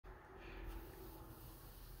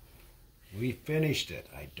We finished it.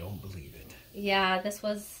 I don't believe it. Yeah, this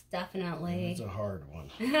was definitely... It's a hard one.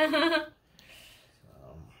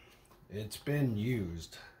 It's been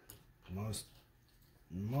used.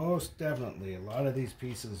 Most definitely. A lot of these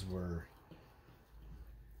pieces were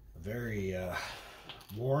very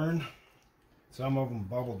worn. Some of them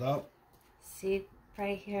bubbled up. See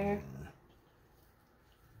right here?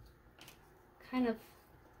 Kind of...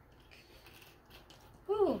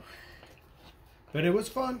 Ooh. But it was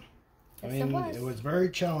fun. Yes, I mean, it was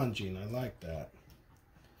very challenging. I like that.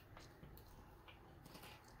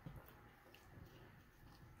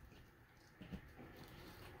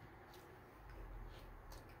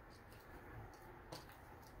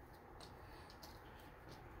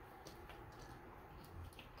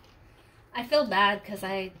 I feel bad because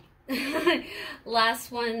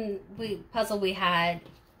last puzzle we had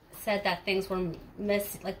said that things were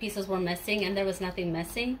pieces were missing, and there was nothing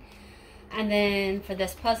missing. And then for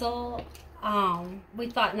this puzzle, we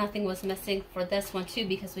thought nothing was missing for this one too,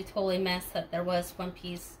 because we totally missed that there was one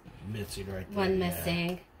piece missing right there. One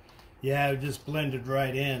missing. Yeah, it just blended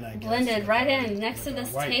right in, I guess. Blended right in next to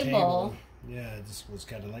this table. Yeah, it just was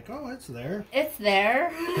kind of like, oh, it's there. It's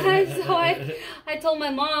there. So I told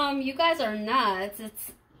my mom, you guys are nuts.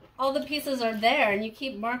 All the pieces are there, and you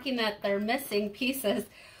keep marking that they're missing pieces.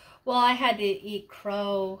 Well, I had to eat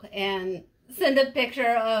crow and send a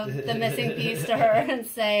picture of the missing piece to her and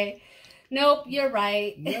say, nope, you're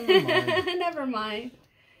right. Never mind. Never mind.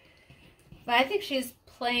 But I think she's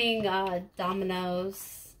playing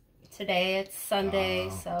dominoes today. It's Sunday,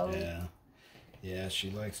 so... Yeah. Yeah, she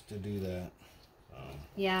likes to do that.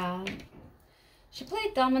 Yeah. She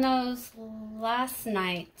played dominoes last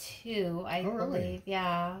night, too, I believe. Really?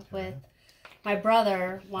 Yeah, with my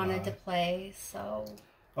brother wanted to play, so...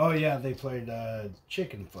 Oh, yeah, they played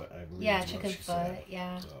Chicken Foot, I believe. Yeah, Chicken Foot,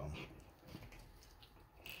 yeah. So.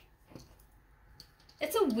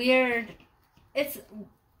 It's a weird... It's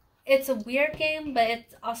a weird game, but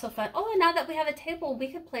it's also fun. Oh, and now that we have a table, we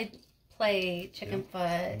could play Chicken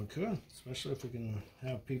Foot. We could, especially if we can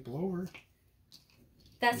have people over.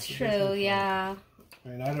 That's true, yeah. I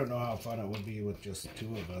mean, I don't know how fun it would be with just the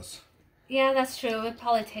two of us. Yeah, that's true. It would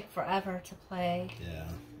probably take forever to play. Yeah.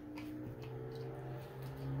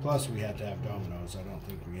 Plus, we have to have dominoes. I don't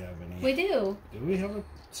think we have any. We do. Do we have a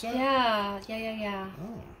set? Yeah.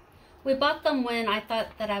 Oh. We bought them when I thought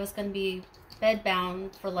that I was going to be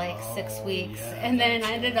bedbound for like 6 weeks. Yeah, and then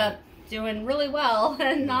I ended up doing really well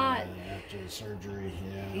and not... After the surgery,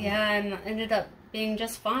 Yeah, and ended up being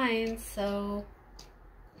just fine, so...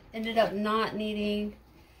 Ended up not needing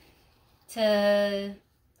to...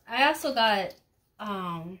 I also got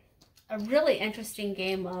a really interesting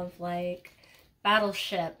game of like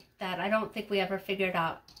Battleship that I don't think we ever figured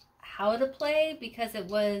out how to play, because it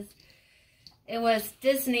was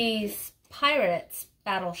Disney's Pirates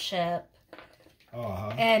Battleship.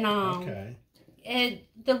 And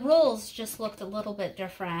the rules just looked a little bit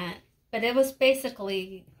different, but it was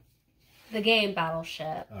basically the game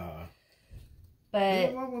Battleship.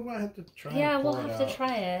 But we might have to try. Yeah, we'll have to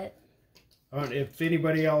try it. If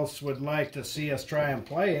anybody else would like to see us try and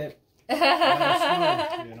play it, let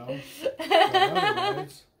us know, you know. But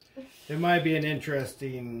otherwise, it might be an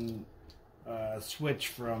interesting switch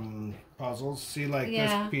from puzzles. See, like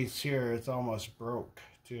this piece here, it's almost broke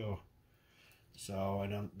too. So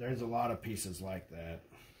there's a lot of pieces like that.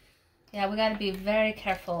 Yeah, we got to be very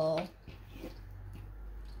careful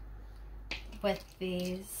with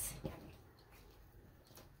these.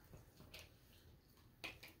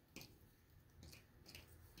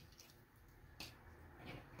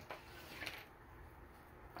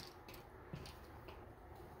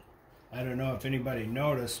 I don't know if anybody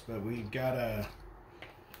noticed, but we got a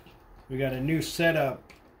new setup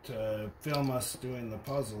to film us doing the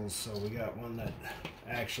puzzles. So we got one that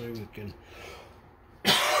actually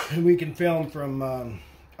we can film from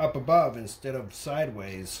up above instead of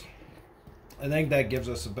sideways. I think that gives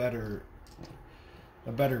us a better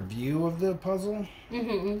view of the puzzle.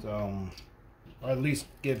 So, or at least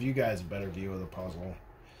give you guys a better view of the puzzle.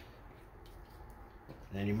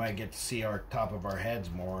 And you might get to see our top of our heads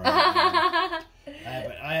more. I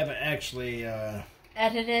haven't actually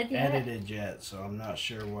edited yet, so I'm not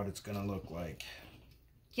sure what it's gonna look like.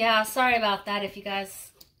 Yeah, sorry about that if you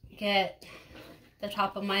guys get the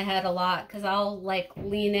top of my head a lot, because I'll like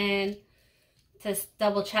lean in to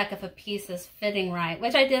double check if a piece is fitting right,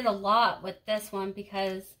 which I did a lot with this one,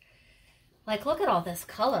 because like look at all this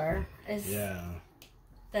color is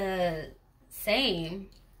the same.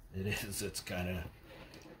 It is. It's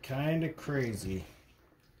kind of crazy.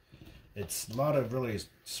 It's a lot of really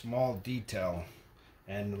small detail,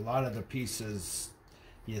 and a lot of the pieces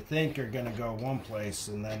you think are going to go one place,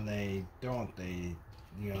 and then they don't. They,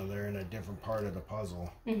 you know, they're in a different part of the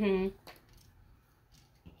puzzle. Mm-hmm.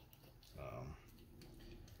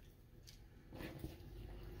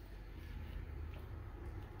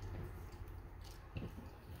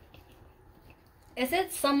 Is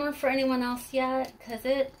it summer for anyone else yet? Because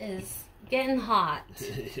it is getting hot.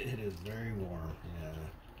 It is very warm, yeah.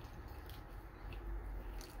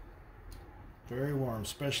 Very warm,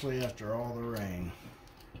 especially after all the rain.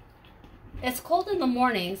 It's cold in the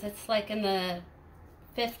mornings. It's like in the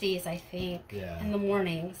 50s, I think, in the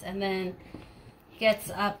mornings. And then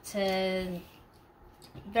gets up to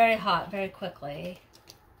very hot very quickly.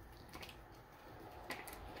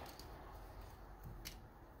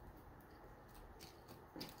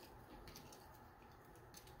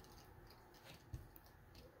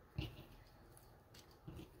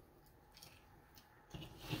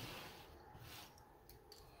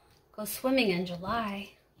 Go swimming in July.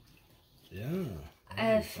 Yeah.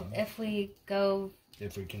 If we go.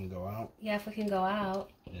 If we can go out. Yeah, if we can go out.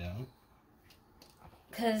 Yeah.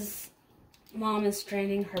 Because Mom is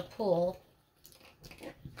draining her pool.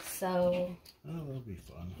 So. Oh, that'll be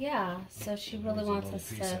fun. Yeah, so she really wants us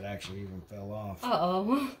to. Piece that actually even fell off.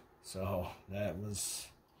 Uh-oh. So that was.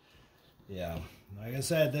 Yeah. Like I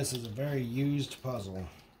said, this is a very used puzzle.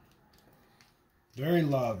 Very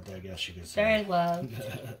loved, I guess you could say. Very loved.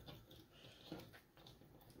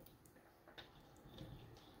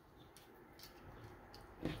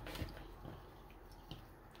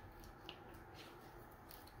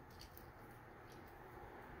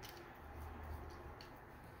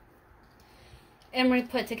 Emery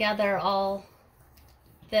put together all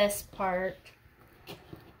this part.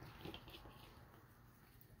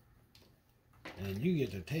 And you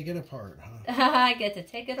get to take it apart, huh? I get to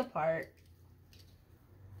take it apart.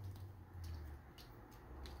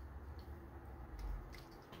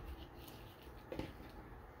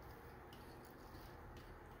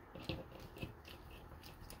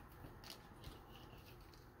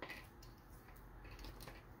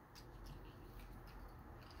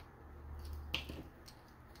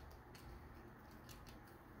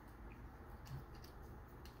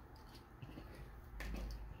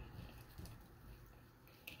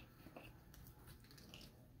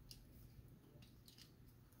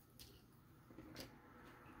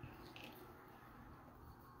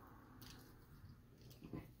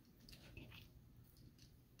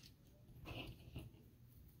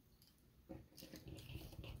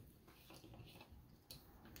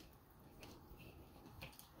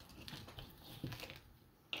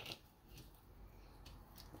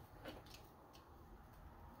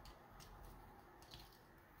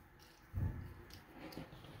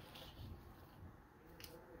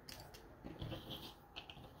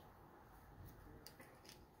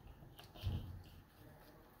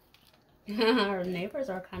 Our neighbors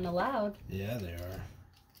are kind of loud. Yeah, they are.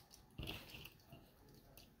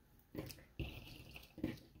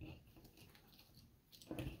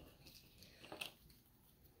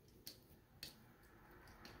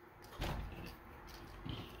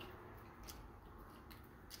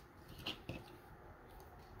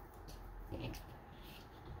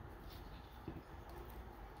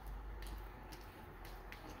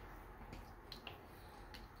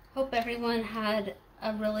 Hope everyone had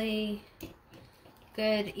a really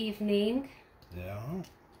good evening. Yeah.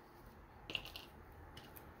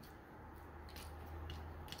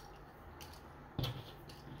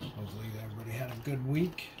 Hopefully everybody had a good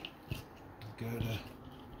week. Good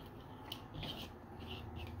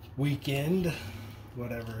weekend.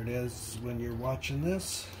 Whatever it is when you're watching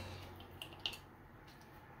this.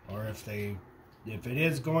 Or if it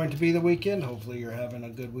is going to be the weekend, hopefully you're having a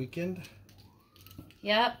good weekend.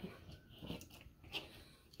 Yep.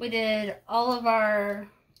 We did all of our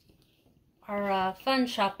fun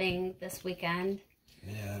shopping this weekend.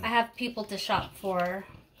 Yeah. I have people to shop for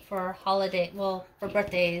holiday, well, for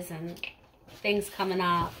birthdays and things coming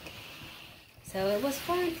up. So it was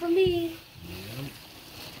fun for me. Yeah.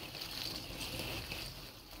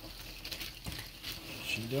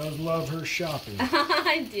 She does love her shopping.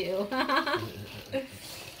 I do.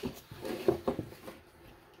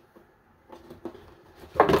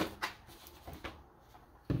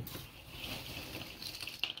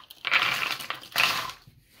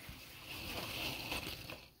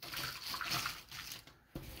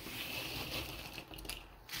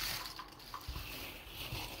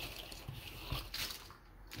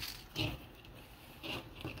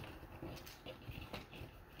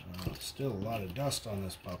 Still a lot of dust on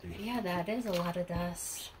this puppy. Yeah, that is a lot of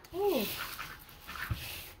dust. Ooh,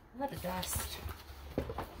 a lot of dust.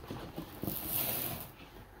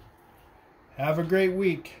 Have a great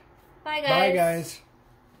week. Bye, guys. Bye, guys.